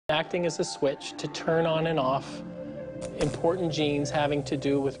acting as a switch to turn on and off important genes having to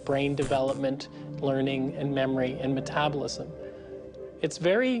do with brain development, learning, and memory and metabolism. It's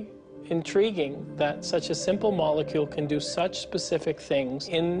very intriguing that such a simple molecule can do such specific things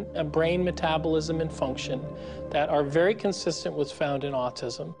in a brain metabolism and function that are very consistent with what's found in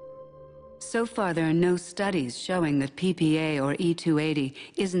autism. So far, there are no studies showing that PPA or E280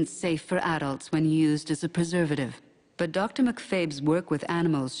 isn't safe for adults when used as a preservative. But Dr. McFabe's work with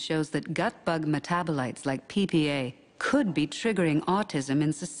animals shows that gut bug metabolites like PPA could be triggering autism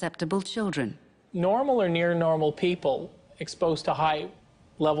in susceptible children. Normal or near normal people exposed to high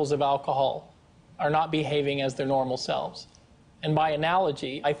levels of alcohol are not behaving as their normal selves. And by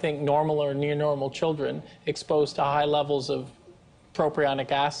analogy, I think normal or near normal children exposed to high levels of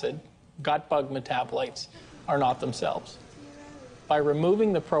propionic acid, gut bug metabolites, are not themselves. By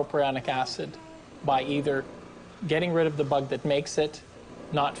removing the propionic acid, by either getting rid of the bug that makes it,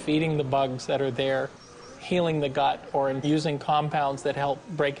 not feeding the bugs that are there, healing the gut, or using compounds that help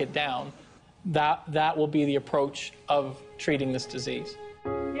break it down, that will be the approach of treating this disease.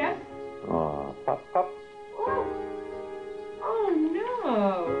 Yeah? Oh, pop, pop. Oh,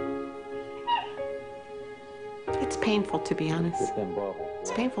 no. It's painful, to be honest.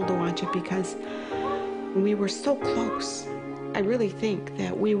 It's painful to watch it because we were so close. I really think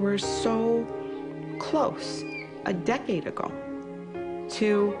that we were so close a decade ago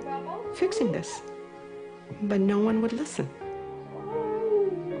to fixing this, but no one would listen.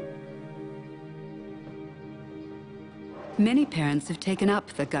 Many parents have taken up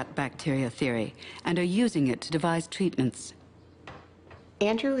the gut bacteria theory and are using it to devise treatments.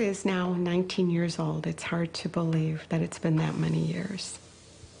 Andrew is now 19 years old. It's hard to believe that it's been that many years.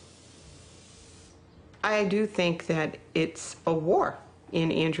 I do think that it's a war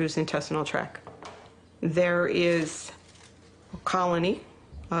in Andrew's intestinal tract. There is a colony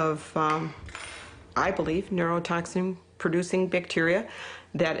of, I believe, neurotoxin-producing bacteria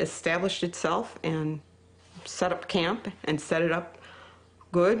that established itself and set up camp and set it up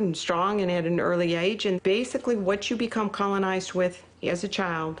good and strong and at an early age. And basically what you become colonized with as a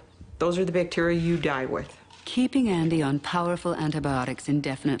child, those are the bacteria you die with. Keeping Andy on powerful antibiotics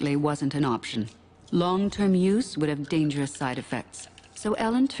indefinitely wasn't an option. Long-term use would have dangerous side effects, so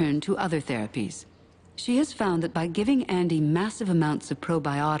Ellen turned to other therapies. She has found that by giving Andy massive amounts of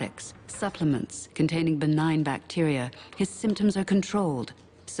probiotics, supplements containing benign bacteria, his symptoms are controlled.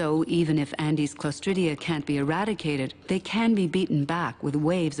 So even if Andy's Clostridia can't be eradicated, they can be beaten back with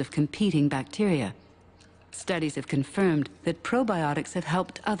waves of competing bacteria. Studies have confirmed that probiotics have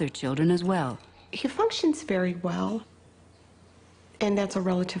helped other children as well. He functions very well, and that's a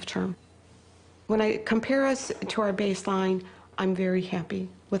relative term. When I compare us to our baseline, I'm very happy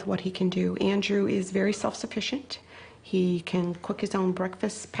with what he can do. Andrew is very self-sufficient. He can cook his own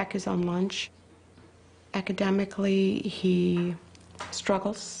breakfast, pack his own lunch. Academically, he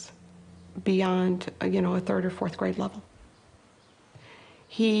struggles beyond, a third or fourth grade level.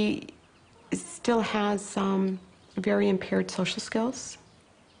 He still has some very impaired social skills.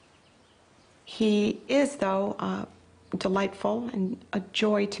 He is, though, delightful and a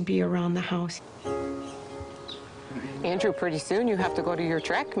joy to be around the house. Andrew, pretty soon you have to go to your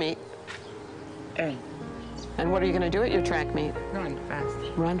track meet. Hey. And what are you going to do at your track meet? Run fast.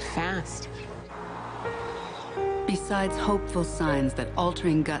 Run fast. Besides hopeful signs that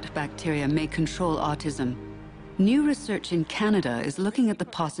altering gut bacteria may control autism, new research in Canada is looking at the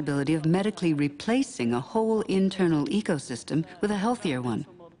possibility of medically replacing a whole internal ecosystem with a healthier one.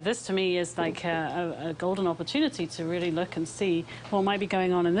 This, to me, is like a golden opportunity to really look and see what might be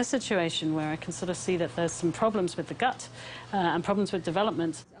going on in this situation, where I can sort of see that there's some problems with the gut and problems with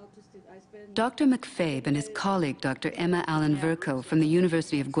development. Dr. McFabe and his colleague, Dr. Emma Allen Vercoe from the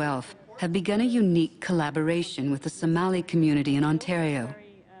University of Guelph, have begun a unique collaboration with the Somali community in Ontario.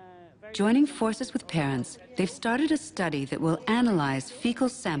 Joining forces with parents, they've started a study that will analyze fecal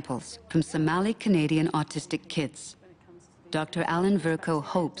samples from Somali Canadian autistic kids. Dr. Allen Vercoe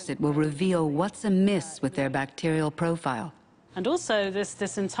hopes it will reveal what's amiss with their bacterial profile. And also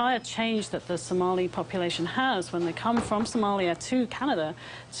this entire change that the Somali population has when they come from Somalia to Canada,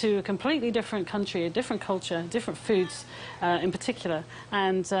 to a completely different country, a different culture, different foods in particular,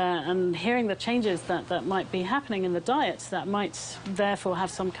 and hearing the changes that might be happening in the diets that might therefore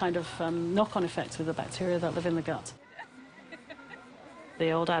have some kind of knock-on effects with the bacteria that live in the gut.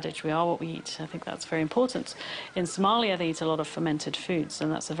 The old adage, we are what we eat, I think that's very important. In Somalia, they eat a lot of fermented foods,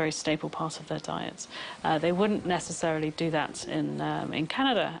 and that's a very staple part of their diets. They wouldn't necessarily do that in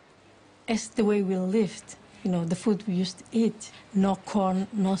Canada. It's the way we lived, the food we used to eat. No corn,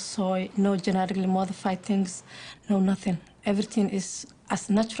 no soy, no genetically modified things, no nothing. everything is as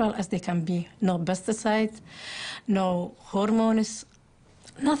natural as they can be. No pesticides, no hormones,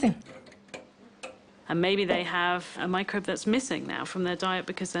 nothing. And maybe they have a microbe that's missing now from their diet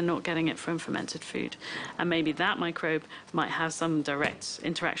because they're not getting it from fermented food. And maybe that microbe might have some direct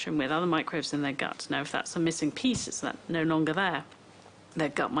interaction with other microbes in their gut. Now, if that's a missing piece, it's that no longer there. Their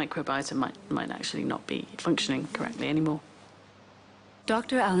gut microbiome might actually not be functioning correctly anymore.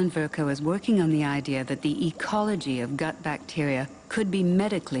 Dr. Alan Vercoe is working on the idea that the ecology of gut bacteria could be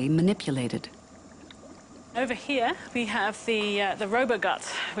medically manipulated. Over here, we have the robogut,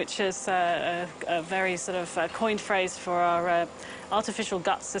 which is a very sort of coined phrase for our artificial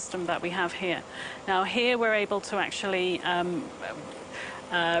gut system that we have here. Now, here we're able to actually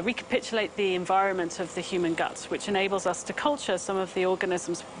recapitulate the environment of the human gut, which enables us to culture some of the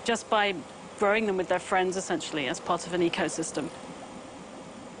organisms just by growing them with their friends, essentially, as part of an ecosystem.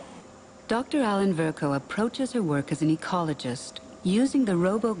 Dr. Alan Vercoe approaches her work as an ecologist, using the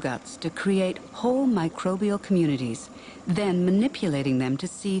roboguts to create whole microbial communities, then manipulating them to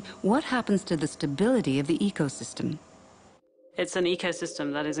see what happens to the stability of the ecosystem. It's an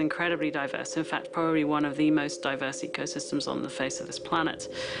ecosystem that is incredibly diverse, in fact, probably one of the most diverse ecosystems on the face of this planet.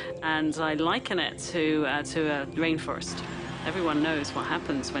 And I liken it to a rainforest. Everyone knows what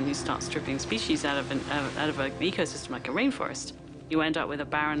happens when you start stripping species out of an ecosystem like a rainforest. You end up with a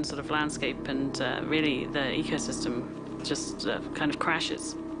barren sort of landscape, and really the ecosystem just kind of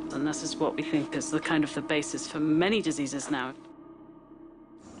crashes. And this is what we think is the kind of the basis for many diseases now.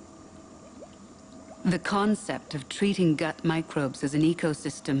 The concept of treating gut microbes as an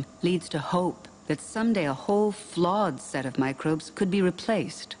ecosystem leads to hope that someday a whole flawed set of microbes could be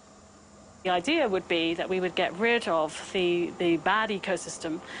replaced. The idea would be that we would get rid of the bad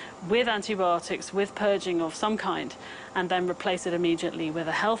ecosystem with antibiotics, with purging of some kind, and then replace it immediately with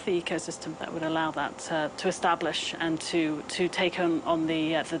a healthy ecosystem that would allow that to establish and to take on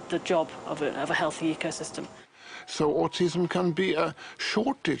the job of a healthy ecosystem. So autism can be a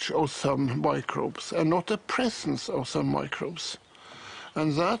shortage of some microbes and not a presence of some microbes.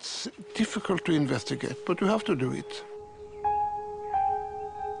 And that's difficult to investigate, but you have to do it.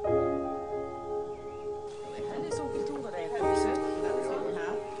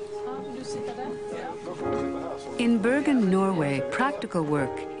 In Bergen, Norway, practical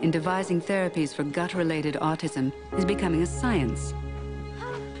work in devising therapies for gut-related autism is becoming a science.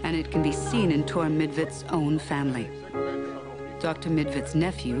 And it can be seen in Tor Midtvedt's own family. Dr. Midtvedt's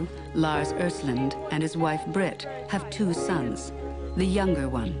nephew, Lars Ørsland, and his wife Britt have 2 sons. The younger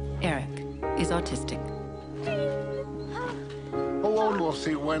one, Eric, is autistic. How old was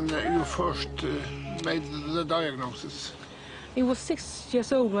he when you first made the diagnosis? He was 6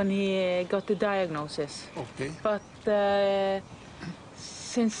 years old when he got the diagnosis. Okay. But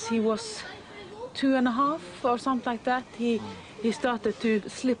since he was 2.5 or something like that, he started to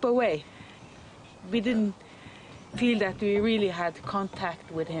slip away. We didn't feel that we really had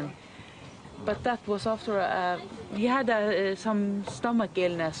contact with him. But that was after he had some stomach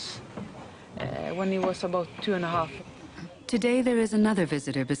illness when he was about 2.5. Today there is another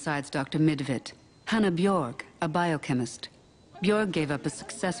visitor besides Dr. Midtvedt, Hanna Bjorg, a biochemist. Bjorg gave up a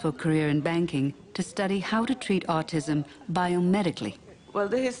successful career in banking to study how to treat autism biomedically. Well,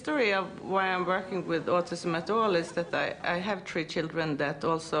 the history of why I'm working with autism at all is that I have 3 children that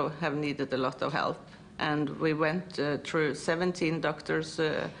also have needed a lot of help. And we went through 17 doctors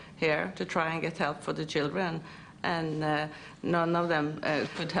here to try and get help for the children. And none of them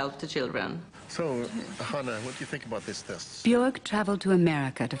could help the children. So, Hanna, what do you think about this test? Bjorg traveled to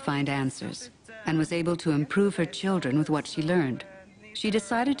America to find answers and was able to improve her children with what she learned. She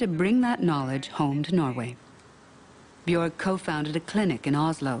decided to bring that knowledge home to Norway. Bjorg co-founded a clinic in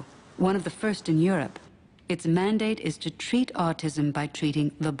Oslo, one of the first in Europe. Its mandate is to treat autism by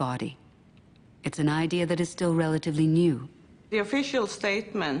treating the body. It's an idea that is still relatively new. The official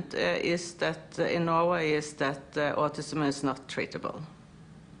statement is that in Norway is that autism is not treatable.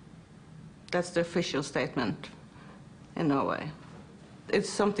 That's the official statement in Norway. It's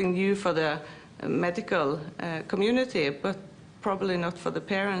something new for the medical community, but probably not for the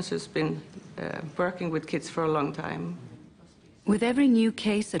parents who's been working with kids for a long time. With every new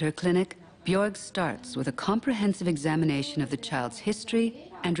case at her clinic, Bjorg starts with a comprehensive examination of the child's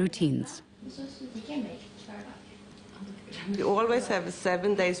history and routines. We always have a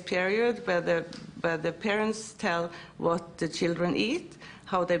 7-day period where the parents tell what the children eat,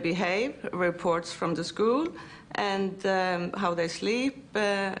 how they behave, reports from the school, and how they sleep,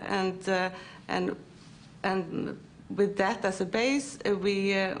 and with that as a base,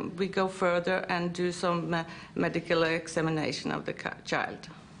 we go further and do some medical examination of the child.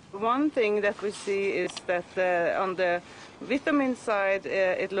 One thing that we see is that on the vitamin side,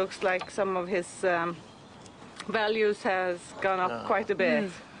 it looks like some of his values has gone up quite a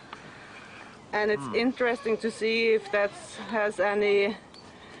bit. And it's interesting to see if that has any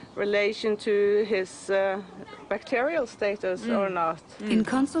relation to his bacterial status or not. In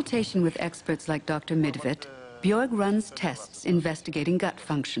consultation with experts like Dr. Midvit, Björg runs tests investigating gut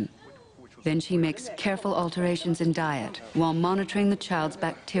function. Then she makes careful alterations in diet while monitoring the child's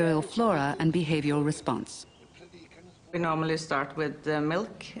bacterial flora and behavioral response. We normally start with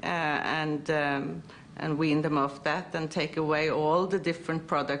milk and wean them off that and take away all the different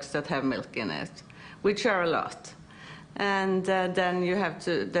products that have milk in it, which are a lot. And then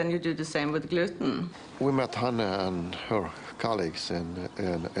you do the same with gluten. We met Hannah and her colleagues in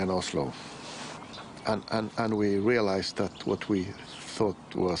Oslo, and we realized that what we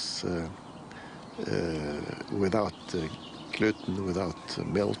thought was without gluten, without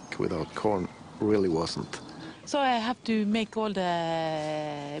milk, without corn, really wasn't. So I have to make all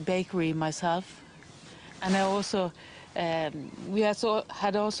the bakery myself, and I also we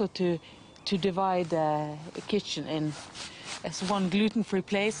had also to divide the kitchen in as one gluten-free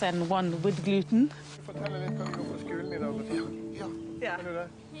place and one with gluten.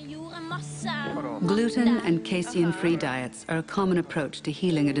 Gluten and casein-free diets are a common approach to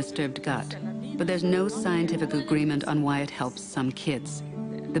healing a disturbed gut, but there's no scientific agreement on why it helps some kids.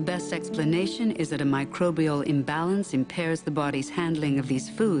 The best explanation is that a microbial imbalance impairs the body's handling of these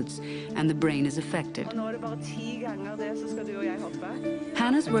foods, and the brain is affected.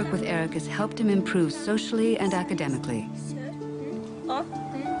 Hannah's work with Eric has helped him improve socially and academically.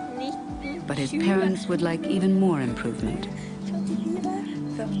 But his parents would like even more improvement.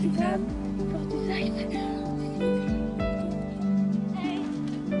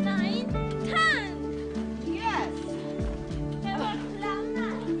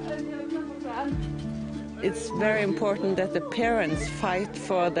 It's very important that the parents fight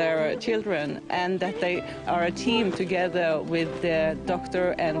for their children and that they are a team together with the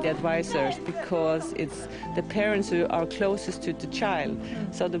doctor and the advisors, because it's the parents who are closest to the child.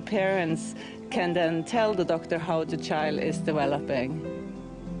 So the parents can then tell the doctor how the child is developing.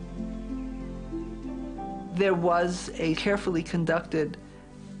 There was a carefully conducted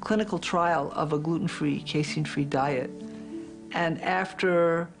clinical trial of a gluten-free, casein-free diet. And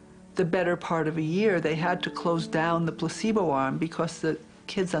after the better part of a year, they had to close down the placebo arm because the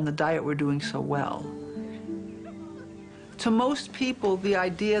kids on the diet were doing so well. To most people, the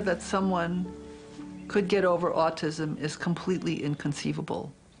idea that someone could get over autism is completely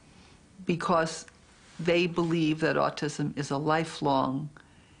inconceivable because they believe that autism is a lifelong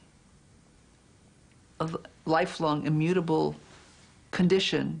immutable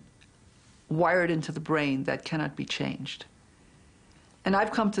condition wired into the brain that cannot be changed. And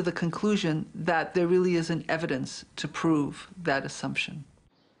I've come to the conclusion that there really isn't evidence to prove that assumption.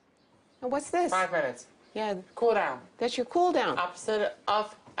 And what's this? 5 minutes. Yeah. Cool down. That's your cool down. Opposite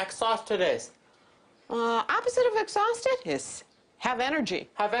of exhausted is. Opposite of exhausted is have energy.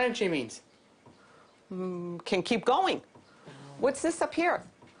 Have energy means? Can keep going. What's this up here?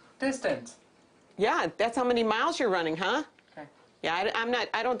 Distance. Yeah, that's how many miles you're running, huh? Okay. Yeah,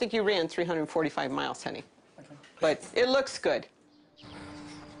 I don't think you ran 345 miles, honey. Okay. But it looks good.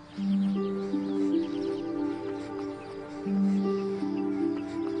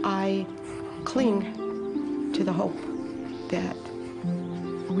 I cling to the hope that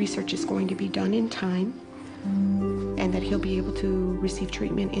research is going to be done in time and that he'll be able to receive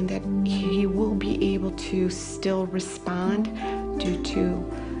treatment and that he will be able to still respond due to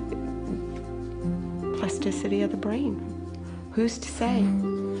plasticity of the brain. Who's to say?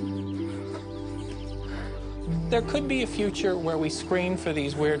 There could be a future where we screen for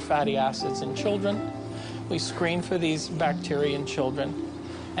these weird fatty acids in children, we screen for these bacteria in children,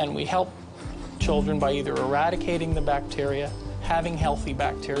 and we help children by either eradicating the bacteria, having healthy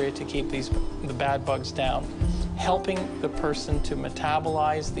bacteria to keep the bad bugs down, helping the person to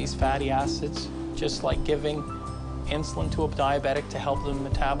metabolize these fatty acids, just like giving insulin to a diabetic to help them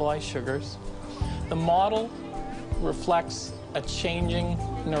metabolize sugars. The model reflects a changing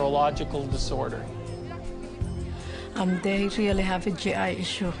neurological disorder. They really have a GI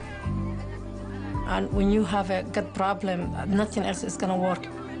issue. And when you have a gut problem, nothing else is going to work.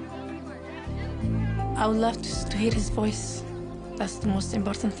 I would love to hear his voice. That's the most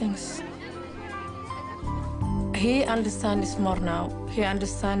important things. He understands more now. He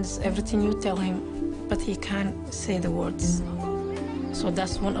understands everything you tell him, but he can't say the words. So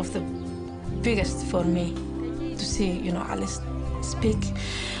that's one of the biggest for me, to see, Alice speak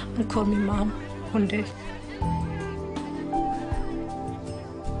and call me mom one day.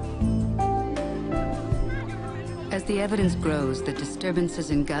 the evidence grows that disturbances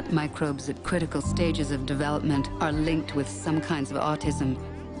in gut microbes at critical stages of development are linked with some kinds of autism,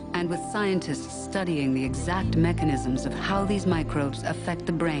 and with scientists studying the exact mechanisms of how these microbes affect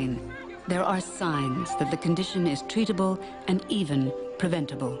the brain, there are signs that the condition is treatable and even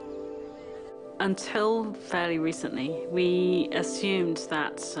preventable. Until fairly recently, we assumed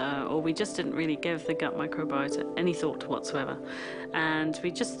that, or we just didn't really give the gut microbiota any thought whatsoever. And we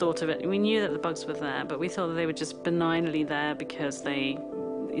just thought of it, we knew that the bugs were there, but we thought that they were just benignly there because they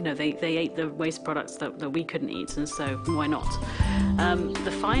ate the waste products that we couldn't eat, and so why not?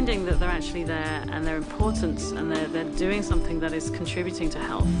 The finding that they're actually there and they're important and they're doing something that is contributing to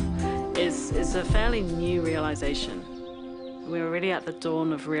health is a fairly new realization. We were really at the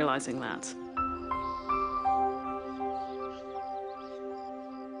dawn of realizing that.